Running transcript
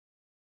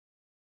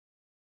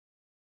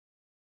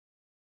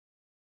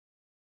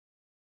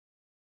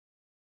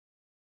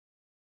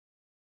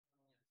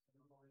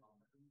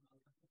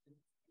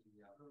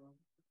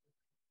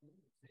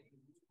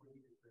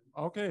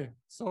Okay,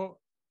 so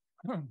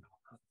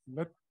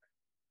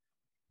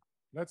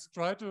let's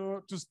try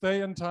to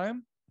stay in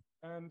time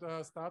and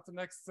start the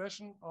next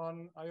session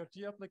on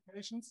IoT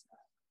applications.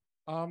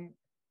 My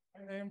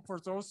name, for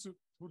those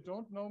who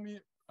don't know me,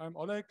 I'm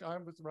Oleg.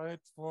 I'm with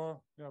RIOT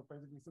for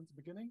basically since the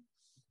beginning.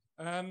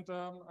 And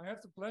I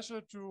have the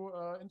pleasure to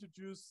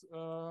introduce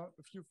a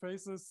few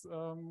faces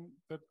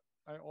that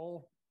I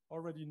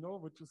already know,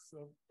 which is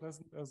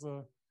pleasant as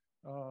a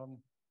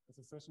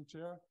session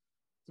chair.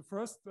 The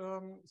first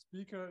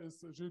speaker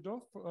is Gilles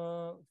Doffe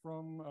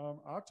from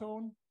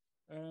Rtone.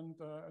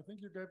 And I think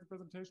you gave a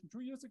presentation 2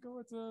 years ago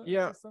at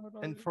the summit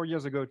already? And 4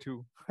 years ago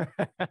too.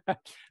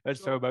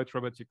 Also about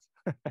robotics.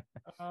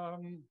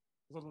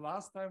 So the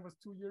last time was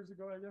 2 years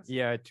ago, I guess?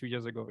 Yeah, 2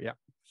 years ago, yeah.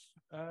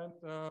 And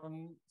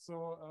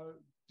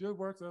Gilles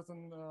works as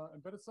an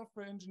embedded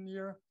software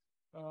engineer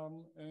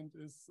and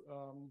is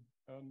a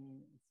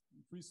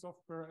free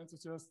software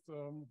enthusiast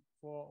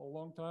for a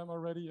long time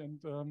already.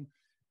 And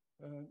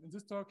in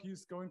this talk,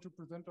 he's going to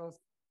present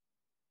us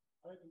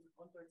in the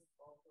context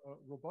of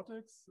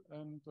robotics.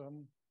 And so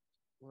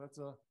that's,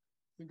 I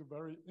think, a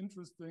very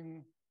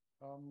interesting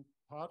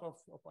part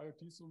of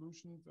IoT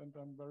solutions. And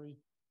I'm very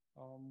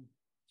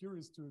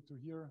curious to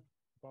hear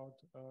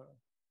about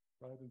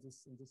in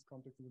this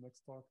context in the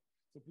next talk.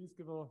 So please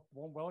give a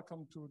warm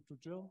welcome to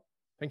Gilles.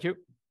 Thank you.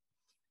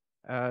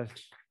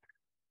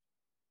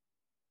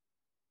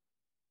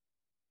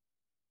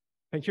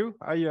 Thank you.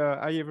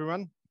 Hi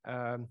everyone.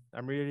 I'm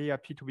really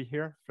happy to be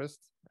here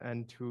first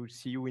and to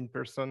see you in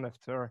person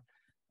after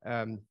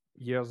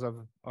years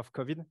of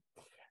COVID.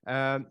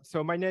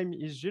 So my name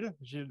is Gilles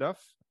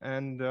Doffe,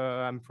 and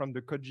I'm from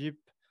the COGIP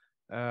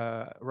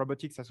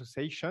Robotics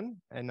Association,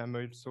 and I'm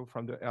also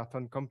from the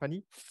Rtone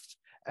company.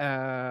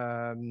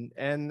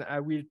 And I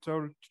will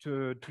talk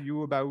to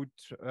you about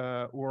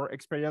our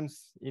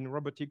experience in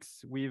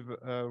robotics with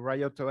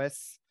RIOT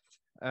OS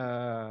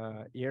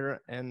here.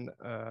 And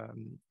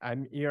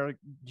I'm here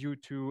due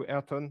to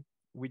Rtone,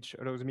 which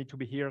allows me to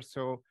be here.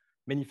 So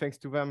many thanks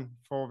to them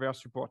for their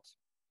support.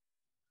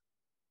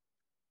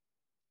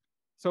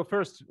 So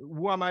first,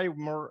 who am I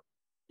more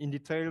in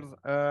details?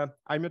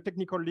 I'm a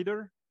technical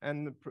leader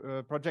and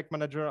project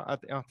manager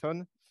at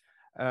Rtone.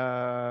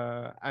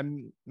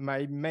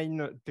 My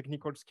main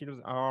technical skills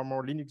are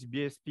more Linux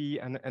BSP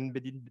and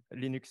embedded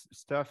Linux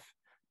stuff.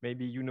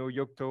 Maybe you know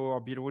Yocto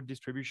or Bilroot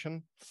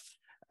distribution.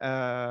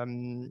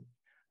 I'm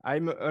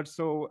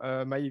also,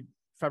 my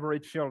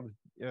favorite field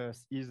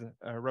is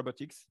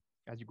robotics,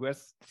 as you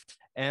guess.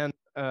 And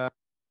I'm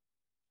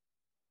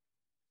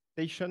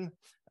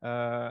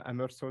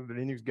also the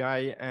Linux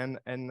guy, and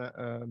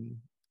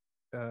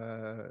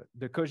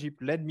the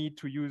COGIP led me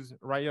to use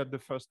RIOT the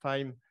first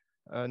time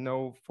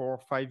now 4 or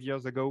 5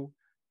 years ago,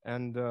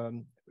 and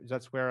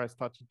that's where I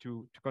started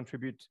to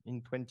contribute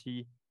in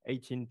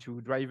 2018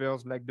 to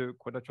drivers like the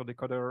quadrature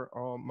decoder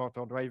or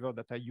motor driver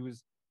that I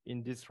use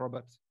in this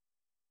robot.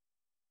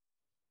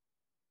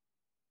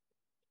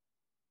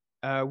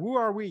 Who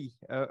are we?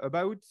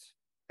 About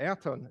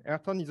Rtone.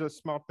 Rtone is a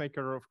smart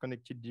maker of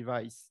connected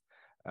device.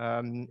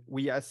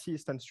 We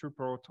assist and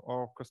support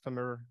our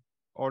customer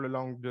all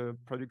along the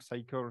product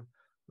cycle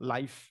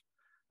life,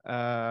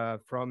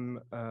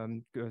 from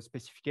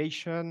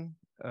specification,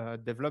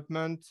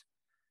 development,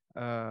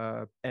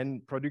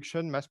 and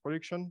production, mass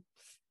production.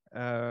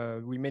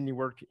 We mainly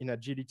work in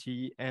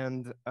agility.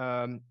 And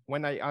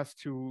when I asked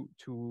to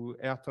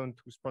Rtone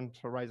to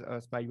sponsorize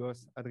us, my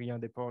boss,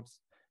 Adrien Desportes,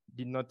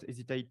 did not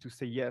hesitate to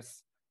say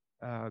yes,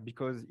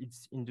 because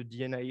it's in the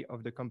DNA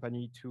of the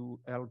company to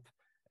help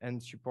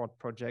and support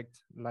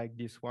projects like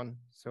this one.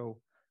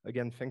 So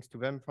again, thanks to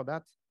them for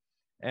that.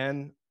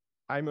 And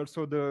I'm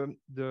also the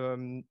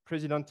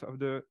president of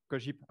the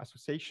COGIP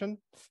Association.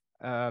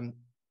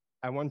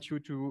 I want you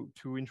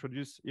to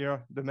introduce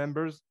here the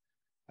members,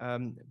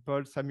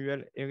 Paul,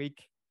 Samuel,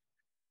 Eric,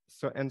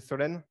 and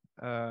Solène.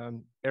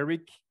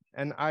 Eric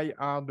and I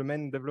are the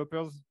main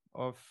developers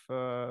of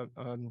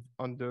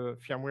on the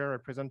firmware I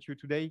present you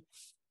today.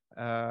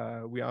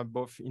 We are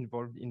both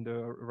involved in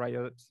the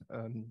RIOT.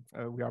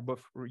 We are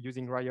both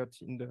using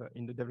RIOT in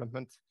the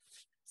development.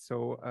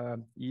 So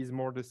he's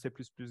more the C++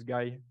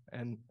 guy,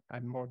 and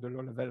I'm more the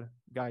low-level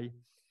guy.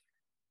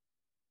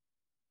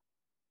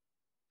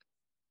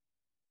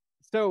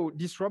 So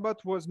this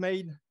robot was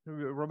made, the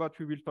robot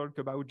we will talk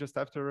about just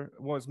after,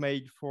 was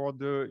made for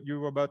the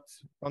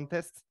Eurobot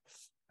contest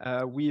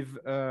with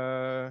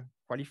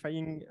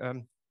qualifying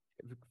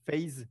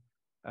phase,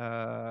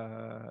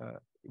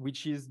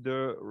 which is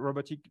the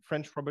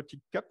French Robotic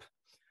Cup,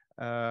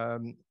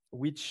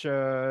 which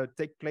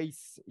take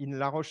place in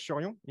La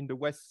Roche-sur-Yon on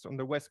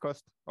the west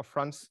coast of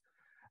France.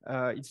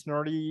 It's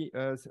nearly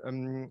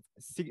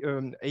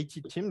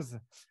 80 teams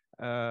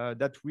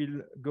that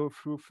will go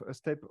through a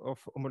step of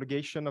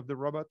homologation of the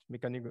robot,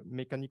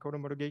 mechanical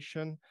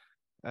homologation,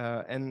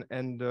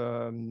 and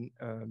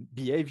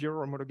behavior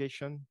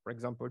homologation. For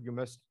example, you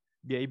must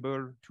be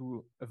able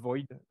to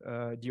avoid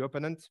the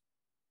opponent.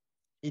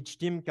 Each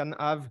team can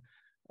have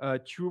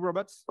 2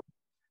 robots.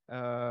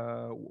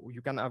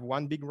 You can have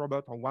one big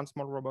robot or one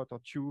small robot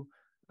or two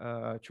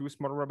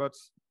small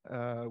robots.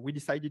 We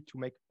decided to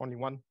make only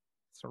one.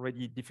 It's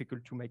already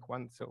difficult to make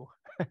one, so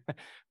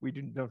we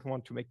don't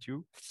want to make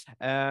two.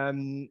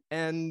 Once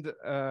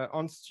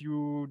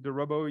the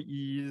robot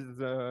is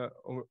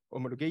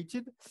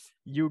homologated,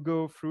 you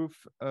go through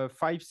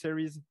 5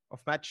 series of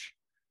match,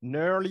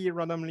 nearly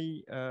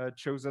randomly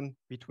chosen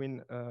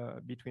between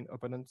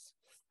opponents,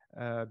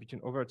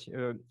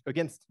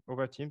 against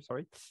other team,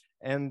 sorry.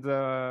 And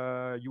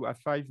you have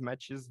 5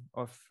 matches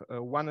of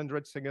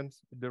 100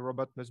 seconds. The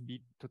robot must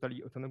be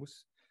totally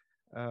autonomous.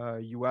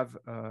 You have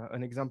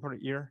an example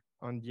here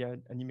on the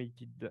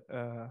animated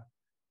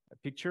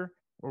picture.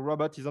 A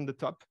robot is on the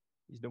top.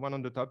 Is the one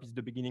on the top. Is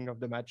the beginning of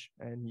the match,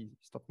 and he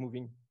starts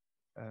moving,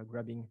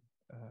 grabbing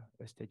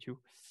a statue.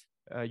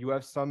 You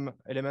have some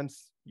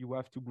elements you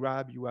have to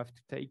grab, you have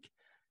to take,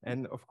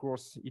 and of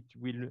course it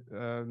will.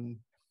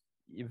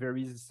 There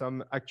is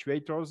some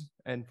actuators,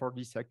 and for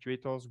these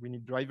actuators we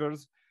need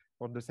drivers.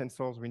 For the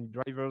sensors we need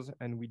drivers,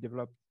 and we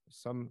develop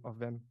some of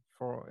them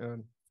for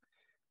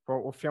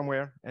our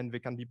firmware, and they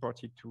can be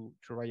ported to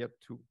RIOT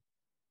too.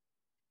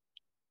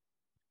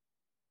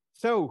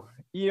 So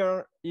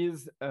here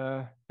is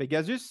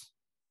Pegasus.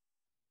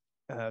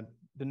 The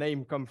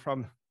name comes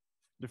from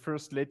the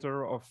first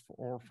letter of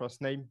our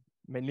first name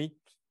mainly.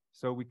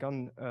 So we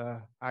can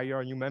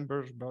hire new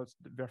members, but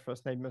their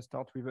first name must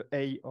start with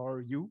A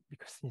or U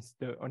because it's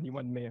the only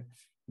one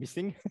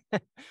missing.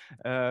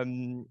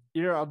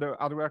 Here are the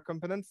hardware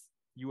components.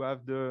 You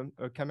have the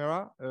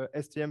camera,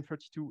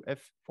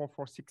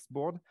 STM32F446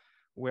 board,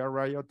 where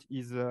RIOT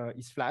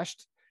is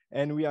flashed,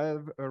 and we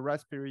have a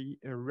Raspberry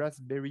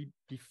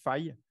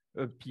Pi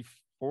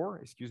 4,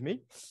 excuse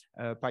me,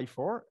 Pi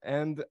 4,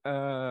 and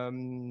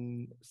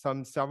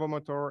some servo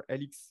motor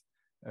LX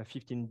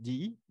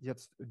 15D.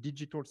 That's a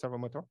digital servo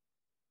motor,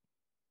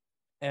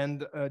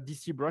 and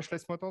DC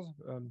brushless motors,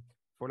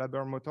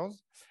 Folaber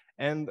motors,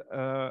 and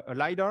a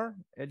LiDAR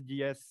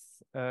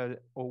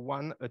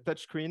LDS01, a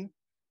touchscreen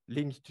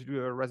linked to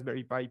the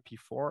Raspberry Pi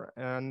P4,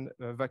 and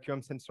a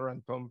vacuum sensor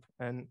and pump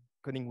and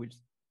coding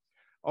wheels.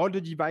 All the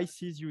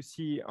devices you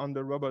see on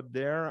the robot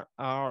there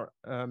are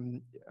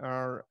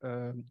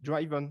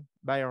driven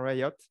by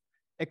RIOT,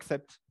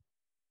 except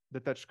the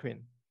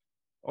touchscreen.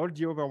 All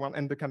the other one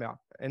and the camera,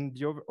 and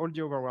all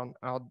the other one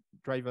are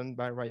driven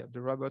by RIOT.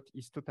 The robot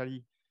is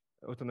totally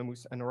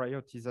autonomous, and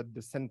RIOT is at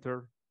the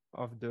center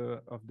of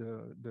the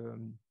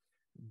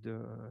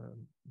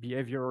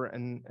behavior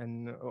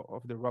and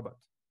of the robot.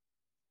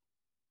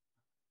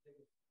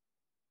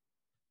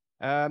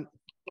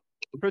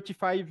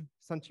 35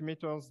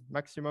 centimeters,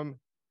 maximum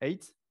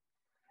 8,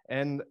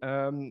 and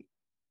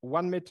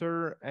 1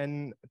 meter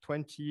and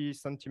 20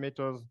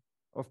 centimeters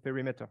of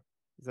perimeter.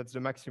 That's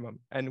the maximum,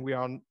 and we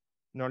are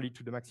nearly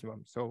to the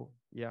maximum. So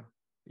yeah,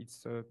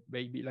 it's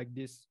maybe like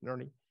this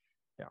nearly.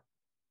 Yeah.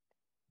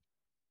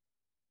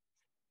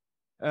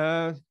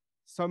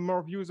 Some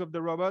more views of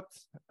the robot.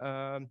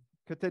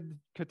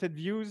 Cutted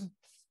views.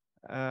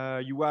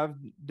 You have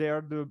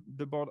there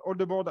the board. All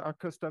the boards are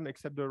custom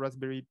except the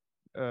Raspberry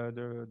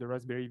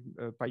Raspberry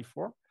Pi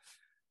 4.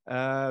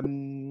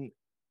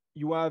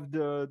 You have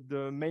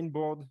the main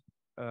board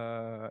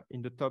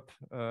in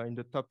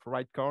the top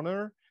right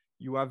corner.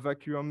 You have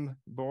vacuum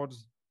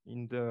boards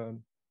in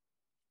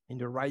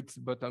the right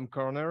bottom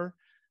corner,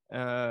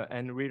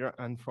 and rear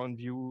and front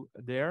view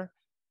there.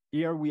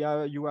 Here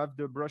you have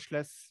the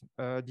brushless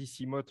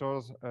DC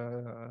motors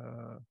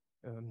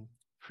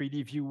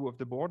 3D view of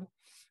the board,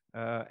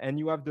 and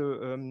you have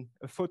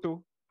a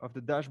photo of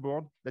the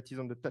dashboard that is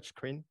on the touch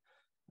screen.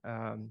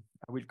 I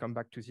will come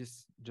back to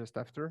this just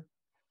after.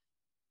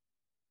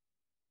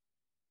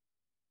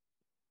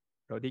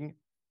 Loading.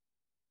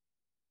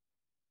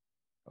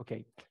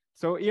 Okay,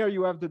 so here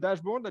you have the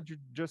dashboard that you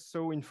just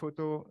saw in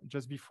photo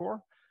just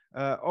before.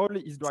 All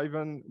is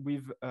driven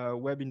with a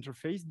web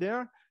interface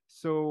there.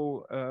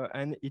 So,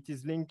 and it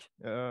is linked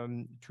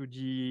to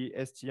the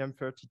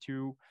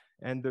STM32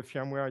 and the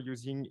firmware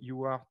using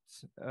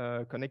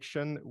UART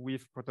connection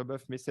with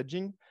protobuf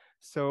messaging.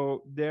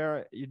 So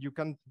there you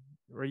can't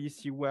really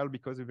see well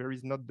because there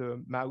is not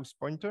the mouse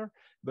pointer.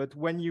 But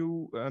when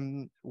you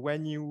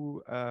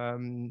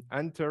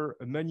enter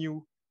a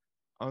menu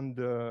on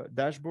the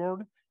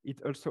dashboard,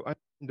 it also enters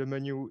the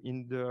menu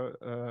in the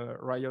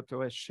RIOT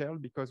OS shell,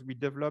 because we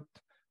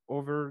developed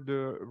over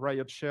the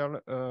RIOT shell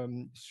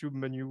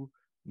sub-menu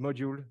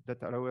module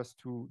that allow us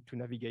to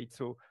navigate.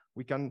 So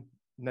we can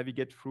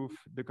navigate through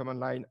the command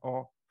line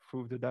or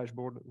through the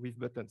dashboard with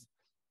buttons.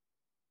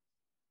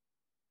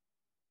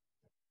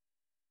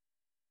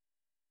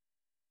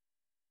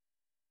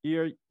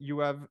 Here you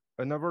have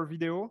another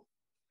video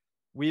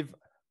with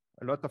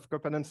a lot of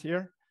components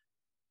here.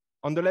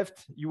 On the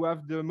left, you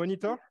have the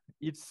monitor.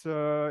 It's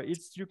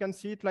you can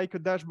see it like a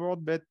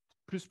dashboard, but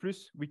plus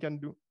we can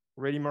do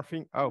really more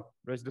things. Oh,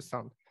 there's the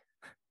sound.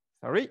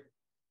 Sorry.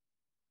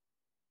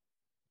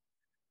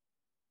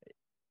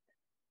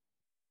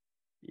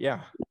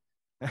 Yeah,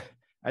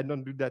 I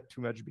don't do that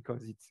too much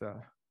because it's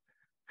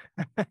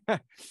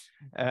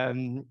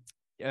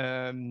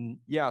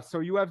yeah, so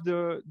you have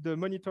the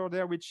monitor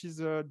there, which is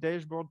a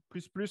dashboard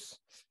plus.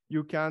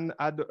 You can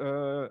add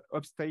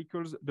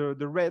obstacles.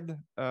 The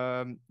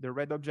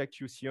red object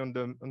you see on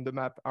the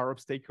map are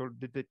obstacles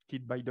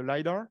detected by the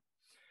LiDAR.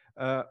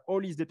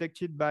 All is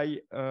detected by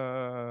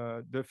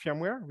the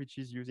firmware, which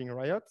is using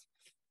RIOT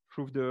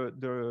through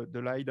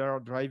the LiDAR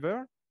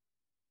driver.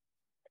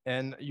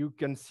 And you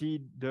can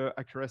see the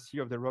accuracy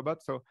of the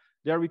robot. So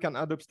there we can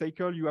add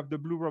obstacle. You have the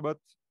blue robot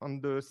on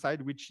the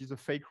side, which is a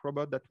fake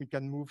robot that we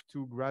can move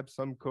to grab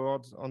some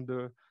cords on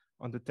the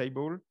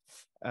table.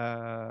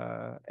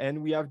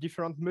 And we have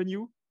different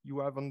menu you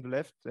have on the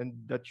left and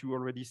that you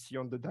already see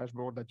on the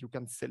dashboard that you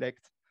can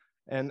select.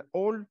 And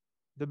all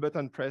the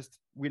button pressed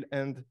will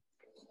end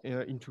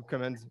into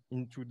commands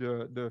into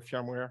the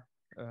firmware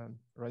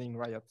running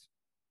RIOT.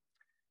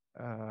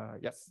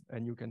 Yes,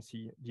 and you can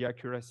see the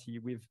accuracy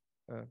with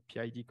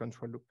PID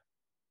control loop.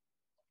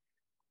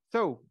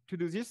 So to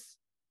do this,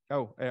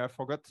 oh, I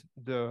forgot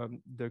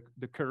the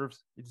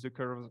curves. It's the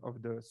curves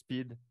of the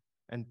speed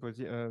and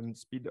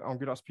speed,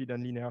 angular speed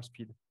and linear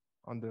speed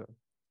on the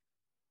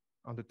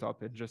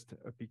top. And just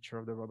a picture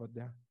of the robot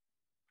there.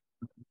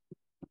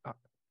 Ah.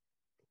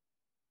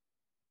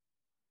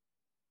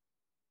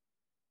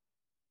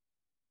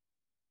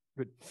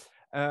 Good.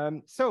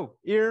 So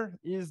here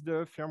is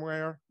the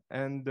firmware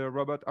and the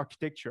robot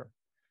architecture.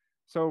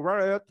 So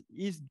RIOT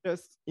is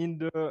just in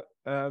the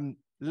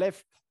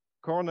left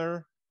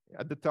corner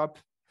at the top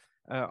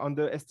on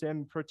the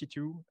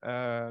STM32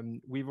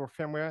 with our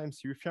firmware,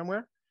 MCU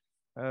firmware.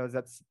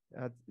 That's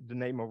the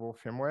name of our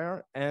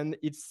firmware. And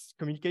it's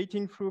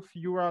communicating through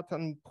UART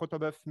and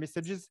protobuf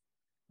messages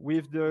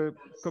with the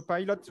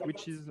Copilot,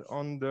 which is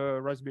on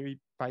the Raspberry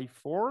Pi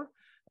 4.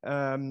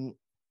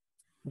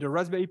 The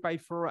Raspberry Pi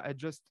 4 had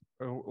just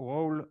a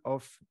role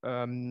of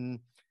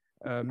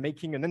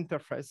making an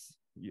interface,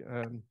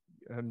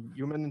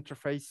 human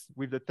interface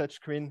with the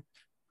touchscreen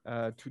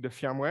to the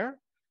firmware.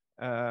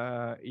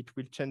 It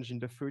will change in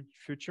the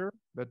future,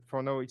 but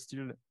for now it's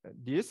still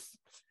this.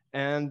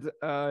 And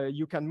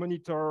you can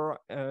monitor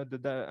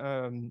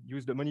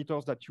use the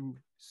monitors that you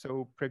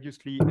saw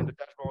previously in the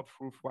dashboard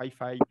through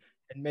Wi-Fi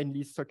and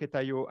mainly socket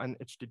I/O and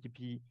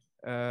HTTP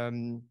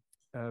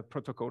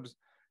protocols.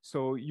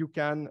 So you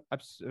can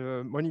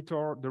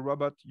monitor the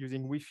robot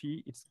using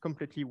Wi-Fi. It's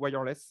completely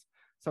wireless.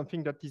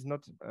 Something that is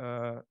not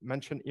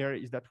mentioned here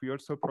is that we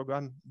also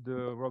program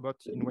the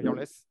robot in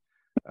wireless.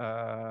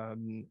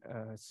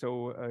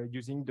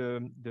 Using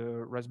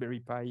the Raspberry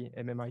Pi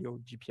MMIO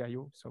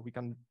GPIO, so we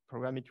can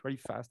program it very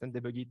fast and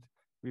debug it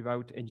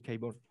without any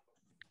cable.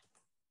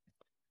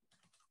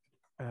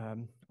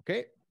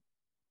 Okay,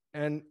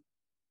 and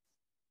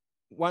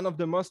one of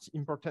the most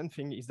important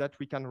things is that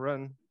we can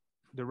run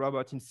the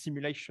robot in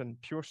simulation,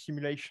 pure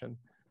simulation,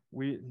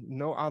 with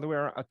no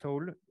hardware at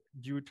all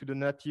due to the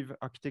native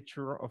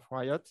architecture of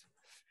RIOT.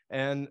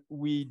 And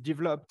we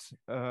developed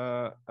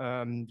a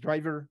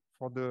driver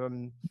for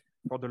the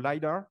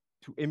LiDAR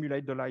to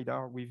emulate the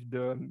LiDAR with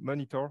the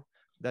monitor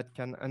that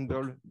can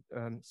handle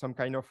some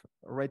kind of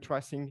ray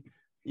tracing.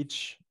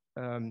 Each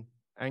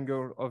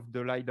angle of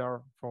the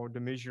LiDAR for the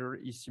measure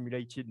is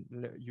simulated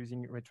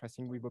using ray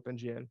tracing with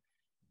OpenGL.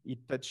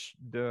 It touches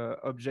the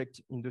object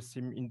in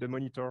the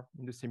monitor,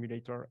 in the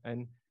simulator,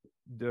 and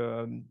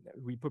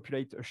we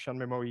populate a shared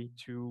memory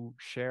to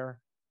share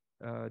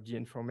the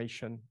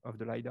information of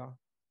the LiDAR.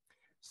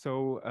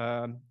 So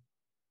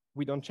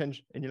we don't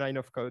change any line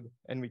of code,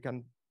 and we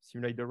can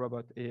simulate the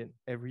robot, and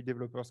every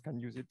developer can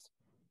use it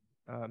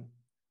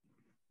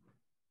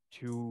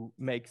to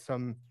make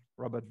some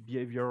robot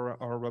behavior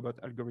or robot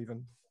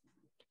algorithm.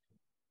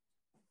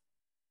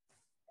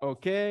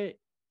 Okay,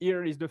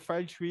 here is the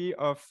file tree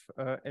of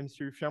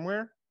MCU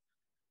firmware.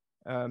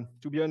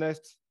 To be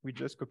honest, we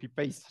just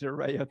copy-paste the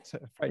RIOT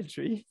file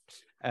tree,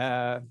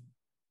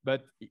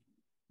 but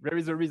there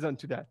is a reason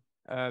to that.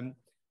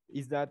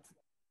 Is that,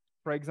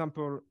 for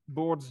example,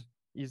 boards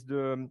is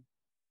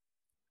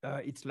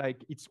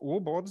it's all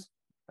boards.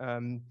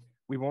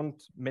 We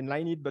won't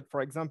mainline it, but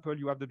for example,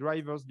 you have the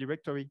drivers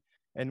directory,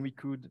 and we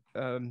could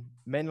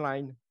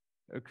mainline,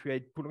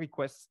 create pull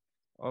requests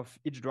of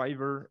each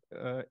driver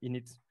in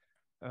it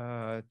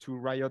to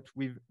RIOT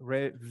with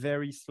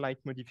very slight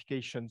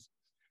modifications.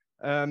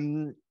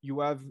 You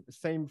have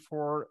same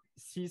for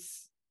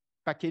sys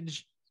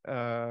package.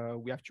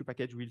 We have two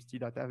packages, we'll see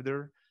that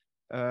after.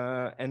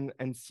 And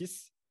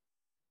sys.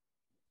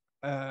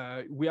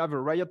 We have a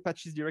RIOT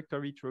patches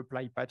directory to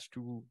apply patch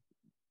to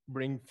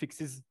bring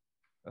fixes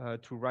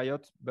to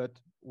RIOT, but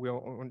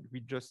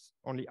we just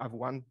only have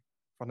one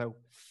for now.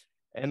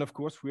 And of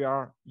course, we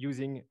are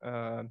using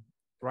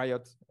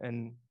RIOT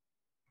and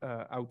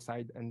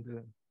outside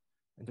and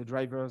the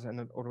drivers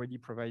and already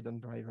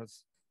provided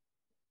drivers.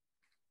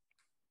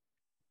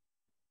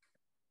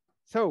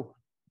 So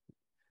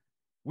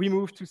we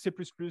moved to C++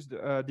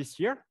 this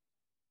year.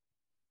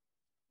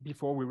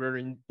 Before we were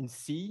in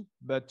C,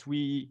 but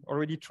we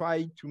already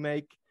tried to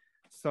make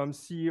some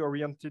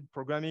C-oriented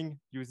programming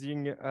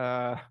using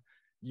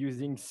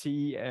using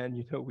C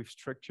and with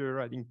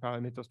structure, adding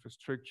parameters to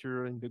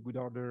structure in the good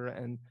order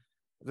and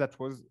that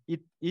was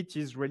it. It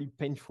is really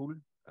painful.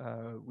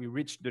 We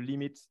reached the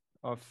limit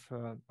of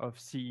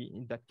C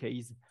in that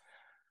case.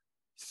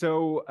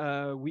 So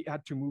we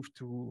had to move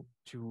to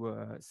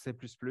C++,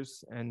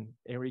 and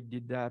Eric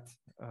did that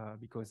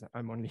because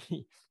I'm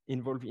only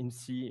involved in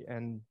C,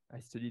 and I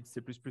studied C++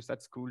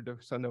 at school,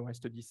 so now I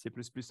study C++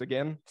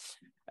 again.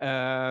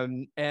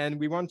 And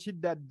we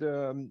wanted that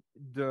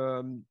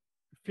the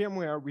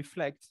firmware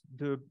reflect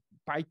the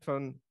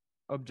Python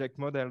object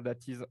model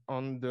that is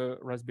on the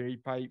Raspberry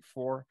Pi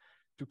 4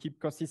 to keep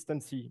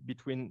consistency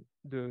between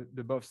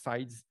the both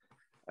sides.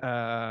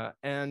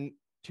 And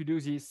to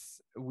do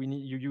this, we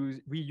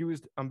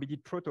used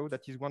Embedded Proto.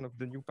 That is one of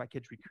the new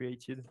package we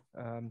created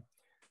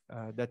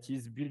that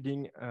is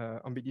building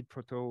Embedded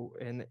Proto,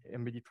 and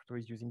Embedded Proto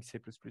is using C++.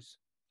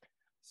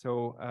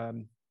 So,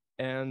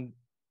 and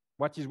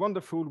what is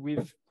wonderful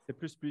with C++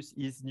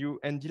 is new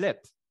and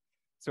delete.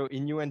 So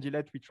in new and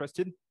delete, we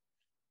trusted.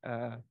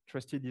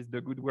 Trusted is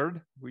the good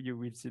word. You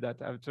will see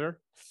that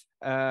after.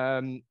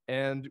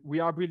 And we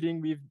are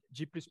building with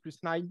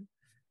G++9.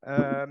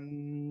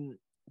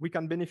 We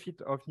can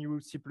benefit of new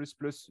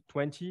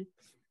C++20.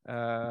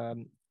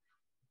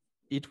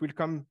 It will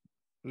come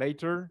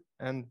later,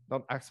 and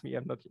don't ask me,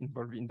 I'm not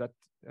involved in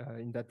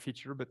that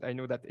feature, but I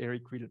know that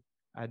Eric will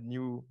add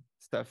new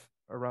stuff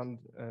around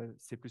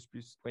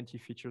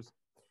C++20 features.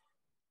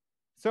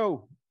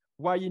 So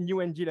why in new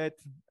and delete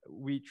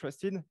we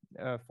trusted?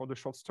 For the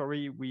short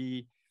story,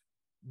 we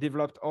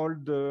developed all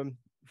the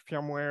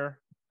firmware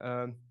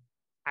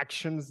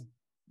actions,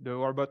 the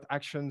robot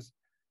actions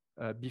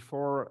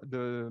before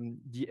the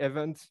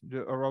event,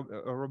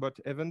 a robot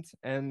event,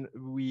 and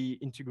we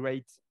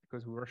integrate,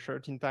 because we were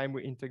short in time,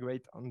 we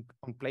integrate on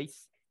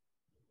place.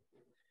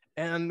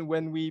 And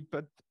when we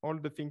put all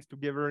the things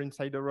together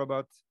inside the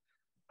robot,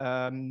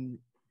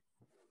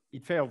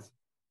 it fails.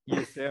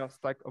 ESR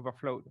Stack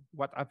Overflow.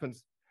 What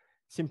happens?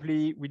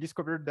 Simply, we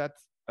discovered that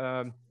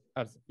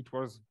as it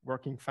was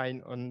working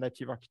fine on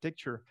native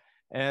architecture,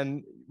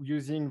 and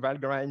using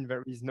Valgrind,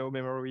 there is no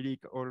memory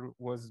leak, all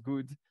was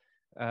good.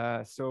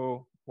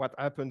 So what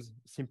happens?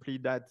 Simply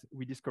that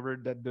we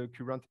discovered that the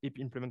current IP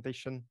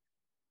implementation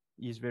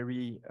is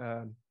very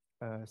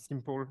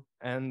simple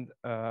and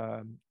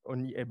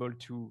only able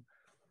to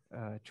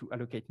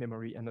allocate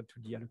memory and not to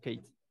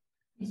deallocate.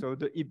 So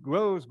the IP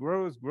grows,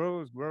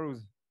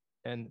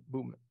 and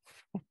boom.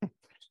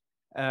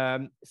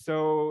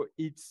 So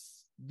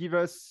it's give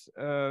us,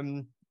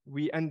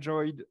 we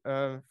enjoyed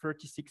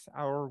 36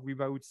 hours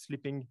without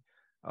sleeping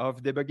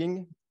of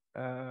debugging.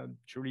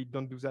 Surely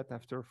don't do that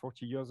after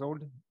 40 years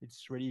old.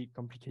 It's really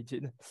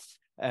complicated.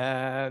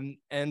 And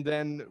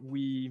then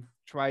we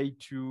try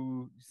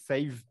to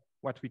save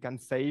what we can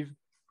save,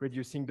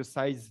 reducing the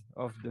size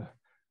of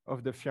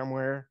the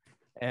firmware,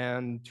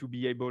 and to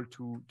be able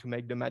to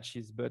make the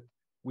matches. But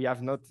we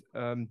have not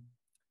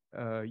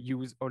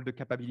used all the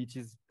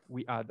capabilities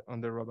we had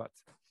on the robot.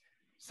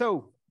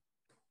 So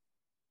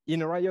in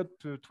RIOT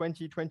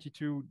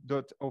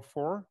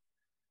 2022.04,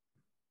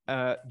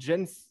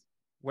 Jens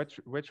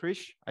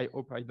Wettrich, I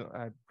hope I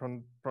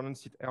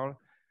pronounce it well,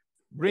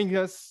 bring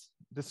us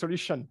the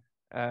solution,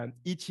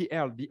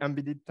 ETL, the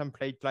Embedded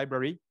Template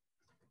Library.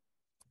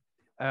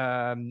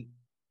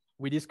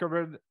 We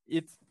discovered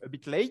it a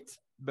bit late,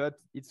 but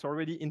it's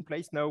already in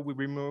place now. We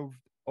removed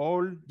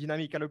all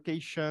dynamic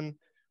allocation.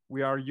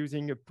 We are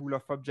using a pool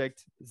of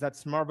objects.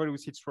 That's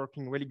marvelous. It's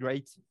working really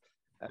great.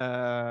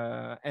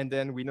 And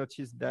then we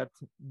noticed that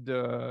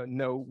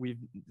with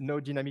no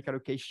dynamic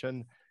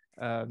allocation,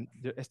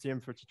 the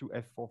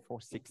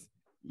STM32F446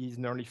 is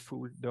nearly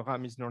full. The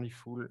RAM is nearly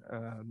full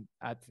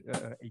at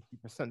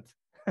 80%.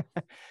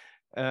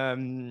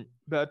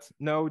 But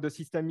now the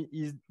system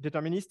is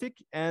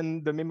deterministic,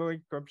 and the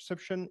memory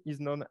consumption is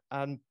known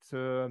at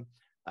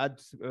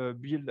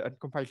build and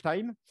compile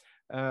time.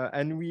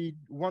 And we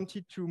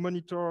wanted to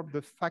monitor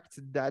the fact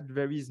that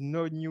there is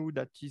no new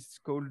that is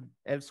called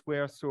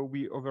elsewhere. So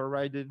we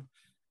overrided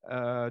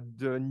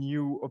the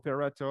new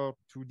operator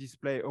to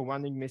display a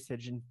warning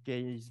message in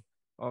case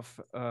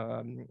of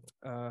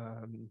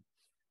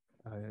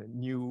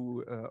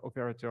new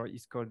operator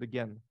is called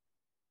again.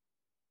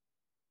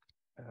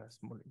 A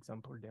small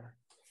example there.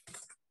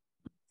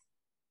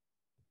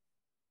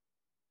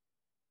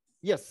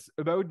 Yes,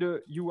 about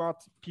the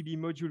UART PB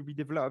module we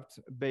developed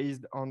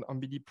based on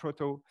Embedded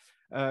Proto.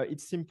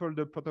 It's simple,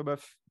 the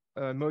protobuf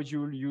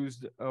module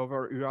used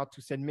over UART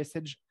to send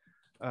message.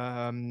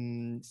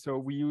 So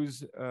we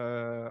use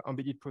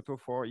Embedded Proto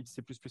for its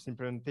C++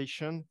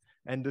 implementation,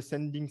 and the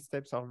sending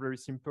steps are very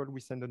simple.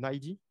 We send an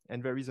ID,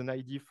 and there is an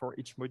ID for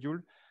each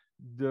module.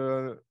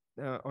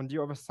 On the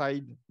other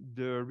side,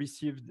 the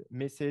received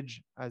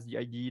message as the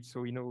ID,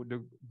 so we know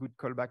the good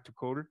callback to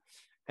call.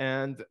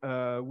 And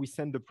we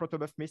send the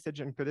protobuf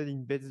message encoded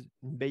in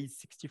base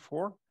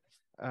 64,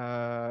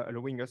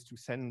 allowing us to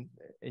send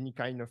any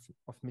kind of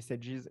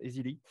messages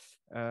easily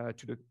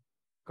to the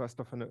cost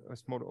of a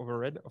small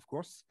overhead, of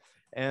course.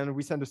 And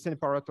we send the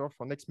separator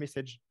for next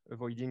message,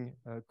 avoiding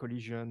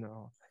collision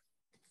or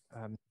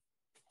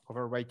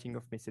overwriting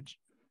of message.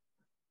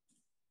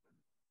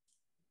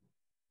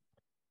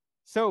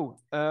 So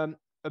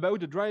about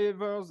the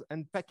drivers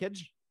and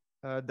package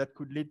that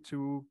could lead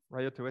to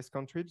RIOT OS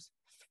controls.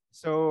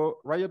 So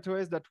RIOT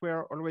OS that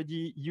were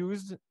already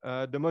used,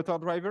 the motor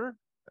driver,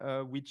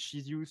 which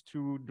is used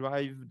to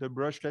drive the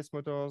brushless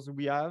motors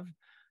we have.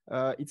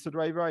 It's a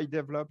driver I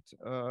developed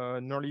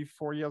nearly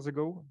 4 years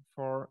ago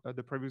for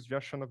the previous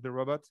version of the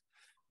robot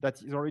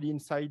that is already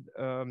inside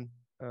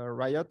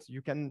RIOT.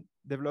 You can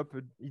develop,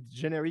 it's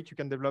generic, you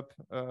can develop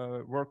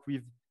work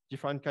with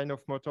different kind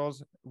of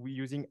motors we're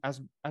using as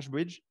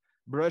bridge,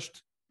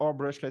 brushed or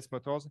brushless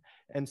motors.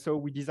 And so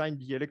we designed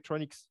the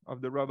electronics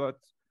of the robot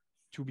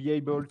to be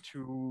able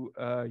to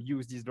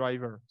use this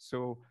driver.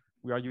 So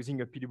we are using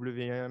a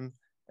PWM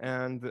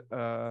and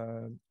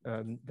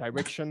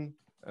direction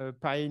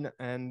pine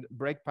and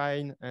brake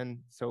pine.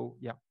 And so,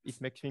 yeah,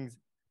 it makes things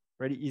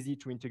really easy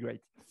to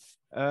integrate.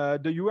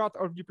 The UART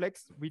of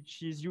duplex,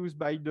 which is used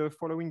by the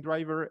following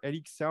driver,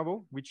 LX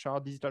servo, which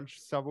are digital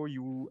servo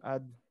you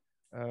add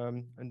a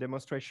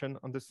demonstration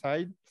on the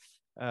side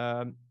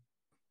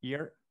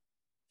here.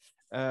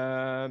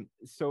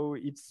 So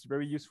it's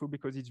very useful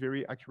because it's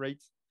very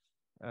accurate.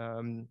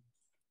 And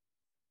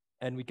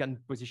we can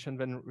position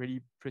them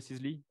really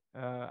precisely.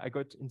 I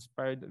got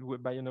inspired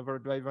by another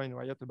driver in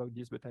RIOT about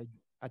this, but I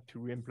had to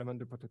re-implement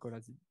the protocol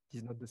as it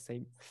is not the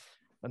same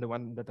than the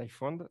one that I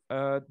found.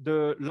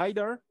 The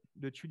LiDAR,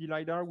 the 2D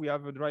LiDAR, we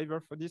have a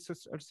driver for this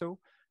also,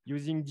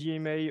 using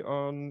DMA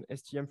on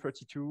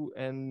STM32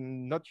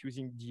 and not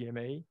using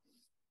DMA.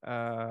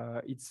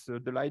 It's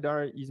the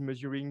LiDAR is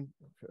measuring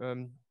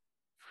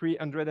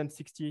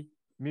 360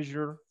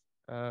 measure,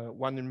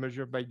 one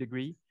measure by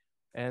degree,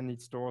 and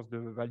it stores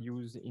the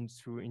values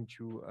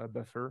into a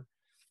buffer.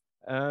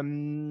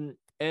 And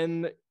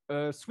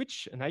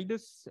switch, an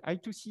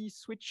I2C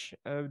switch,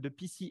 the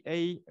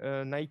PCA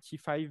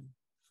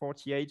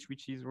 9548,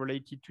 which is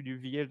related to the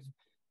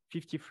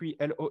VL53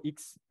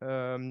 LOX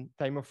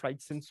time of flight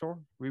sensor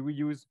we will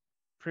use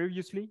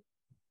previously,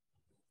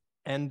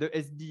 and the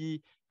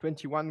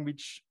SD21,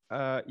 which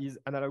is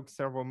analog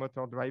servo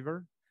motor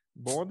driver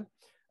board.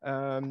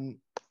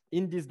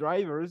 In these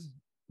drivers,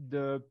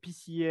 the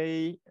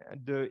PCA,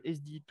 the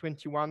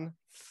SD21,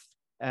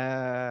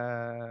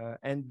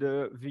 and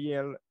the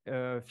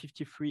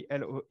VL53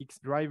 LOX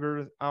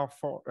drivers are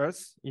for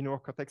us in our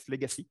Cortex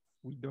legacy.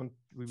 We will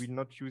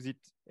not use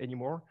it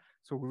anymore.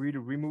 So we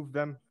will remove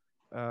them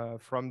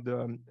from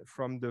the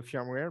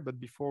firmware, but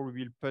before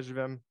we will push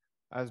them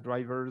as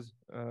drivers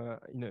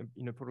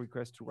in a pull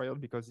request to RIOT,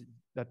 because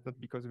that's not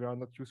because they are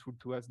not useful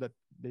to us, that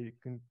they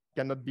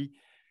cannot be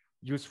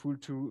useful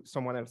to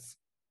someone else.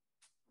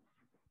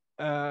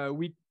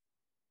 We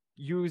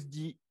use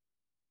the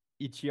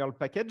ETL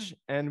package,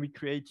 and we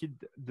created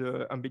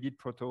the embedded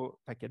proto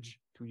package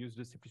to use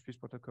the C++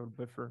 protocol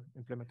buffer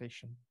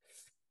implementation.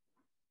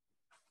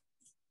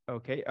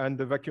 Okay, and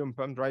the vacuum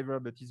pump driver,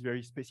 but it's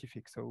very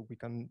specific, so we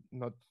can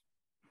not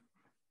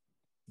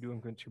do a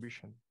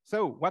contribution.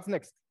 So what's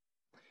next?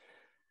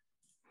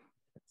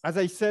 As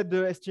I said,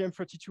 the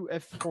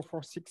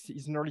STM32F446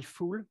 is nearly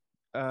full.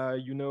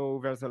 You know,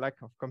 there's a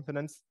lack of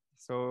components,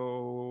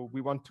 so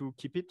we want to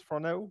keep it for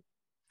now.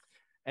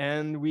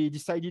 And we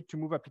decided to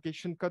move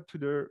application code to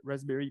the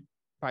Raspberry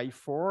Pi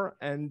 4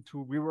 and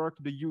to rework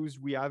the use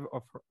we have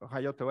of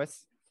RIOT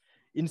OS.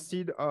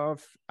 Instead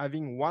of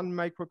having one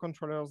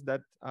microcontrollers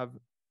that have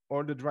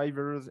all the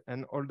drivers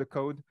and all the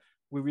code,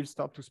 we will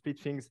start to split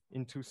things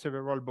into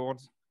several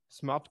boards,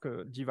 smart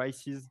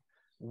devices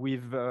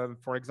with,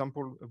 for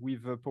example,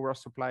 with a power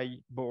supply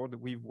board,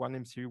 with one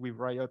MCU, with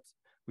RIOT,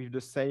 with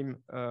the same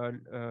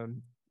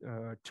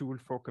tool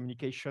for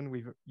communication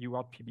with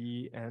UART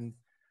PB and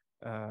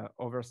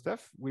other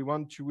stuff. We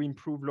want to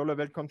improve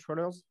low-level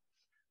controllers.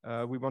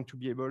 We want to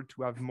be able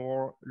to have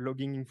more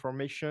logging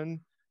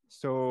information.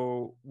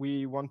 So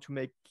we want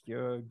to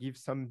give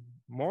some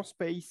more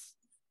space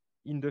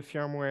in the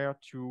firmware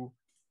to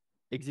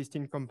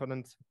existing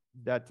components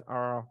that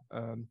are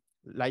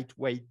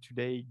lightweight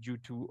today due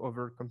to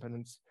other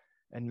components,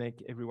 and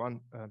make everyone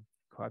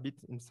cohabit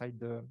inside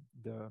the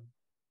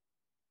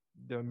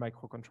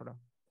microcontroller.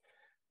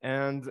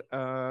 And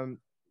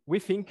we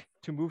think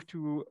to move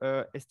to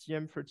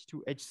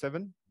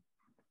STM32H7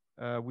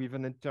 with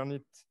an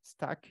Ethernet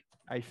stack.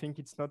 I think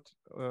it's not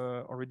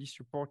already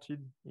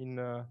supported in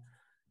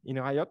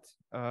RIOT,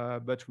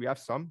 but we have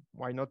some.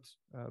 Why not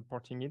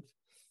porting it?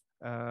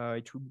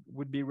 It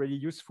would be really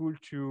useful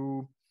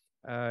to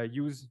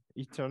use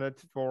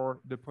Ethernet for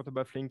the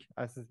protobuf link,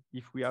 as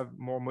if we have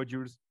more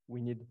modules,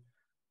 we need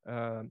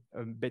a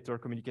better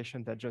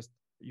communication than just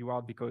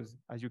UART, because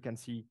as you can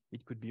see,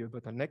 it could be a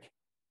bottleneck.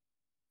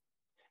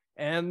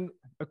 And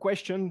a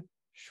question,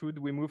 should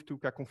we move to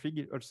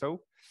kconfig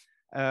also?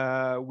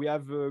 We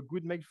have a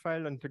good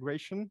makefile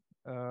integration.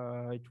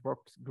 It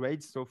works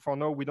great. So for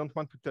now, we don't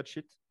want to touch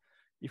it.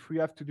 If we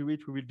have to do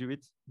it, we will do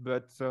it,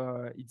 but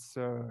it's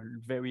a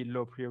very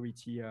low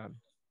priority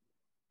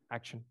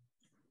action.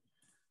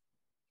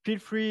 Feel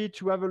free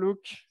to have a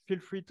look. Feel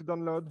free to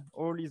download.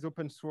 All is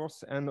open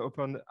source and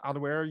open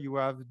hardware. You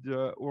have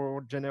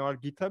our general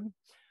GitHub,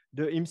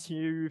 the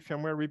MCU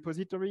firmware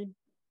repository,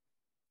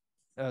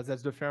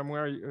 That's the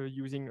firmware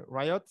using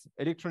RIOT.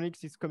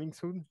 Electronics is coming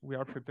soon. We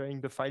are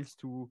preparing the files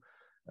to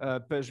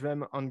push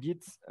them on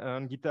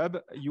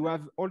GitHub. You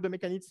have all the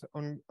mechanics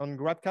on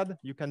GradCAD.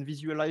 You can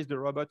visualize the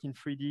robot in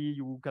 3D.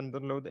 You can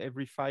download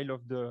every file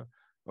of the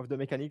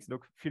mechanics.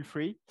 Look, feel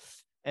free.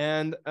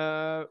 And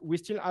we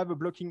still have a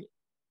blocking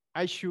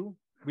issue.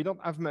 We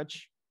don't have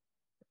much.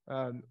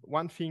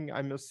 One thing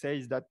I must say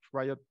is that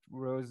RIOT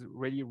was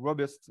really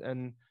robust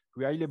and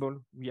reliable.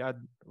 We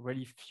had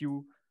really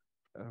few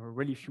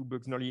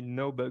bugs, nearly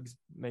no bugs,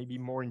 maybe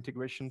more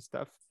integration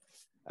stuff.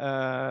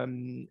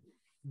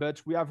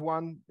 But we have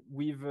one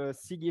with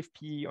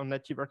SIG-FP on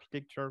native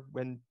architecture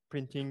when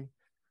printing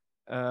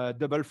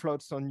double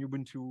floats on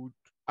Ubuntu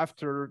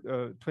after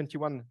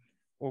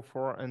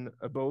 21.04 and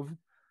above.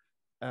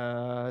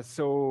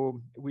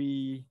 So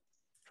we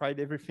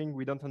tried everything.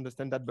 We don't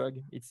understand that bug.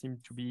 It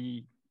seemed to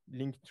be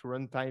linked to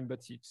runtime,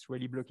 but it's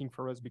really blocking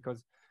for us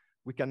because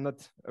we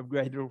cannot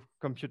upgrade our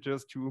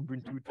computers to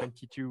Ubuntu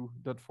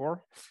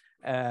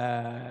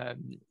 22.4.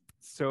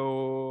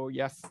 So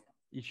yes,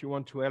 if you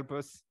want to help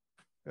us,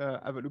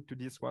 have a look to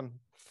this one.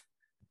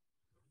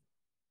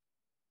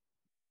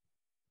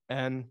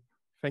 And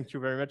thank you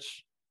very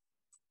much.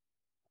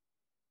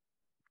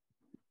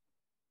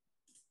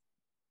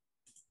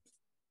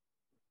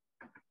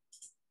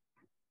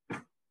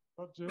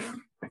 So, Gilles,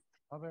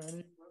 are there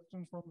any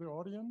questions from the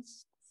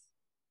audience?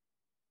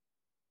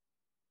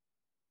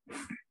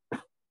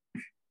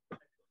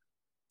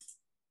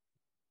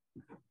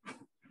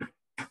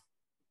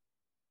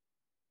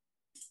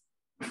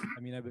 I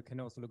mean, I can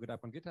also look it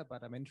up on GitHub,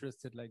 but I'm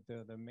interested, like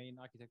the main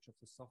architecture of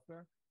the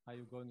software. Are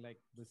you going like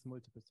with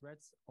multiple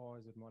threads, or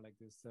is it more like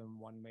this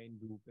one main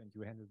loop and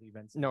you handle the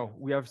events? No,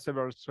 we have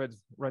several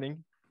threads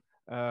running.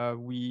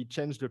 We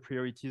change the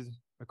priorities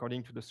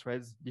according to the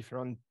threads,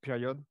 different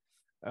period.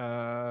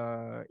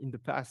 In the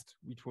past,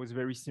 it was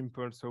very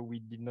simple, so we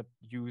did not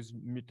use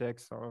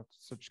mutex or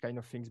such kind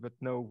of things. But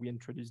now we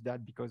introduced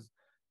that because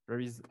there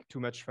is too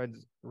much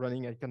threads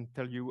running. I can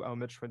tell you how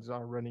much threads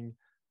are running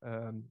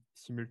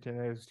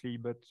simultaneously,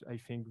 but I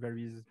think there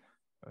is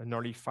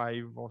nearly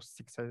 5 or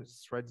 6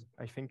 threads,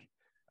 I think.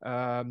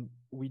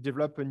 We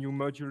develop a new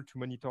module to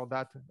monitor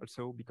that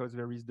also because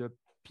there is the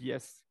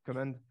PS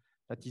command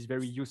that is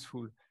very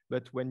useful.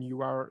 But when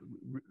you are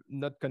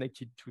not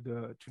connected to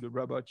the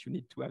robot, you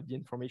need to have the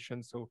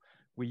information. So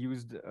we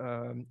used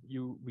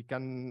we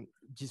can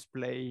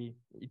display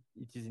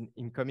it is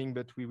incoming,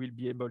 but we will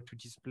be able to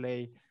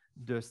display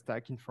the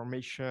stack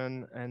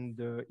information and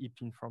the heap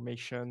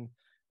information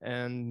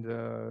and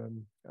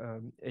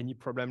any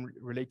problem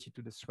related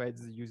to the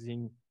threads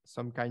using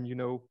some kind,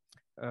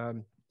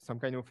 some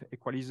kind of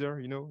equalizer.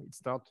 It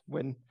starts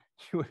when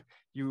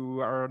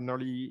you are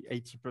nearly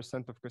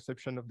 80% of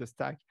consumption of the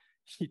stack.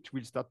 It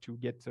will start to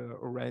get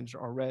orange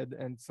or red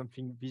and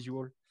something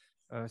visual.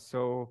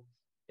 So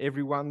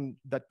everyone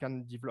that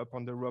can develop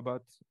on the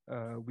robot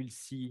will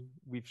see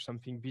with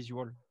something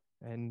visual,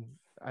 and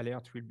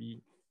alert will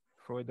be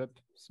thrown up.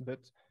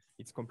 But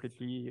it's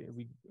completely,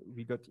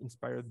 we got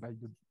inspired by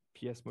the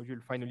PS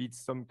module. Finally, it's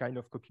some kind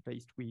of copy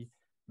paste. We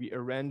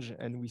arrange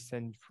and we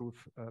send through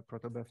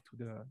protobuf to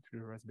the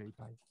Raspberry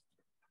Pi.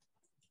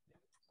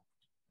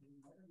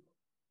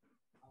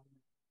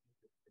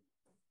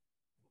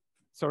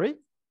 Sorry?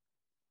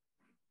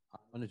 I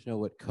wanted to know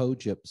what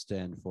COGIP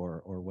stand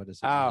for, or what does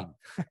it mean?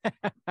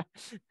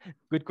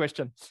 Good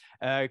question.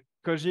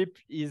 COGIP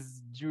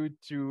is due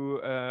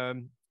to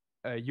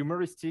a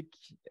humoristic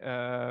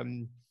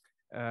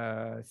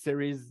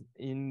series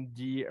in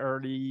the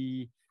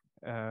early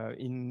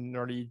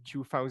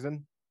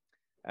 2000,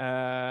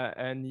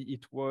 and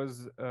it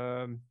was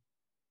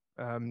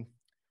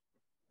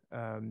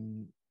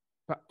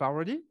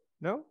parody,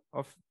 no,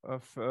 of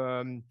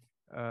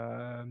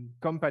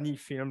company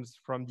films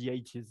from the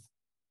 80s.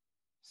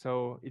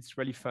 So it's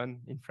really fun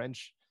in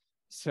French.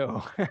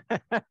 So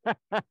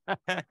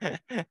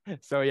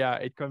so yeah,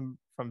 it comes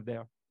from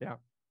there. Yeah.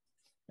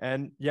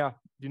 And yeah,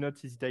 do not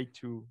hesitate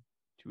to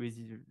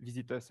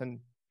visit us and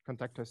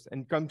contact us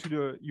and come to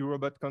the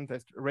Eurobot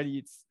contest. Really,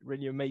 it's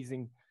really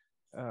amazing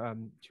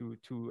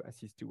to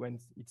assist to,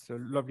 and it's a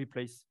lovely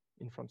place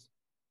in France.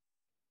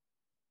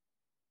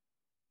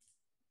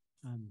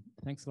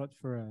 Thanks a lot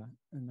for a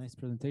nice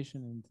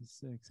presentation and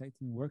this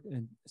exciting work.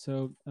 And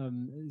so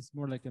it's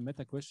more like a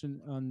meta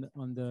question on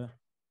the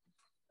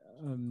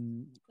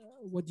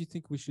what do you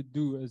think we should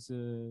do as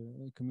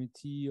a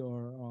community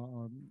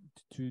or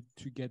to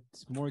get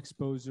more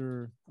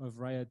exposure of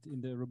RIOT in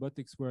the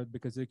robotics world?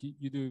 Because like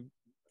you do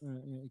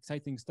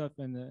exciting stuff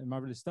and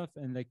marvelous stuff,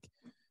 and like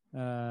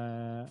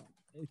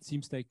it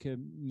seems like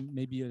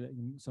maybe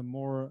some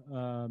more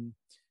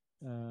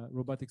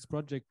robotics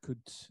project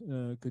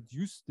could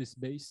use this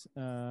base,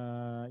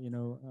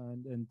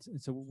 and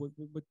so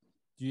what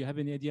do you have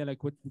any idea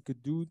like what we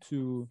could do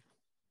to?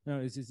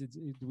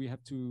 Do we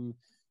have to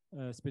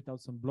spit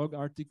out some blog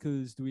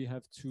articles? Do we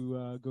have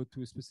to go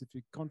to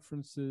specific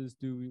conferences?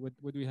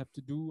 What do we have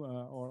to do?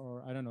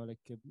 Or I don't know, like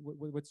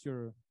what's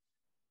your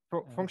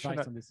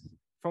advice on this?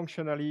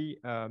 Functionally,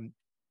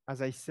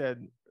 as I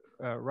said,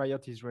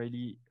 RIOT is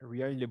really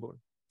reliable.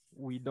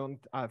 We don't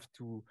have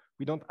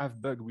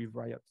bug with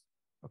RIOT.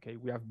 Okay,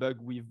 we have bug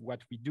with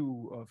what we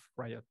do of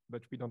RIOT,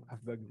 but we don't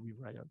have bug with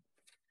RIOT.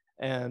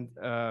 And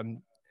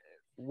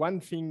one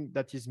thing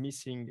that is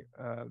missing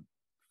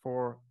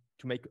to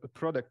make a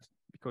product,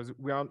 because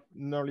we are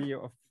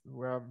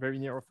very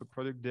near of a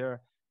product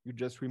there. You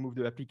just remove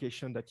the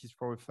application that is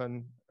for a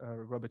fun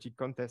robotic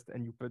contest,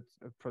 and you put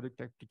a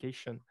product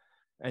application,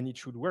 and it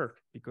should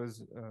work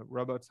because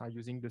robots are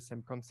using the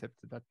same concept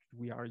that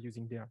we are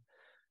using there.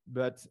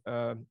 But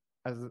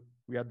as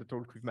we had the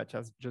talk with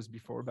Matthias just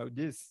before about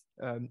this,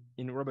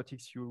 in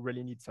robotics, you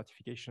really need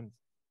certifications,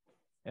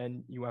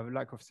 and you have a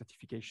lack of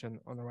certification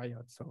on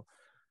RIOT. So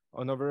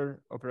on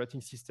other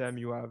operating system,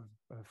 you have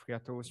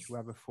FreeRTOS, you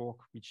have a fork,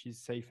 which is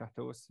safe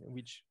RTOS,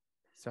 which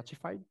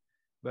certified,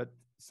 but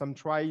some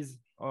tries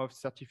of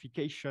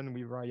certification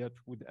with RIOT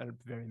would help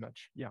very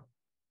much. Yeah.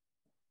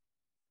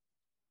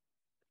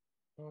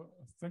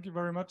 Thank you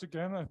very much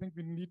again. I think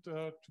we need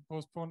to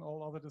postpone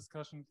all other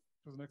discussions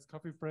to the next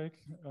coffee break.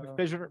 With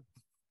pleasure.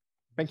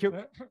 Thank you.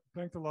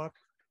 Thanks a lot.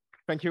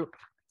 Thank you.